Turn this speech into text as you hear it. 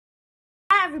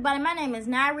Hi everybody, my name is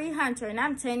Nairee Hunter and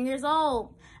I'm 10 years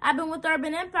old. I've been with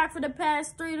Urban Impact for the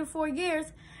past 3 to 4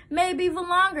 years, maybe even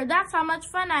longer. That's how much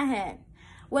fun I had.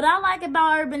 What I like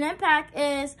about Urban Impact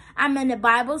is I'm in the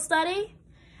Bible study,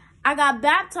 I got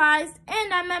baptized,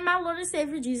 and I met my Lord and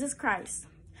Savior Jesus Christ.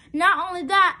 Not only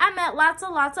that, I met lots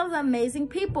of amazing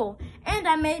people and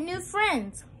I made new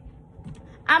friends.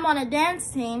 I'm on a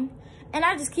dance team and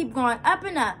I just keep going up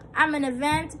and up. I'm in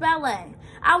advanced ballet.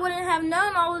 I wouldn't have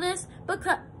known all of this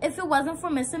if it wasn't for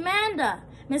Miss Amanda.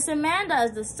 Miss Amanda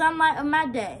is the sunlight of my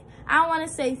day. I want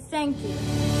to say thank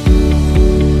you.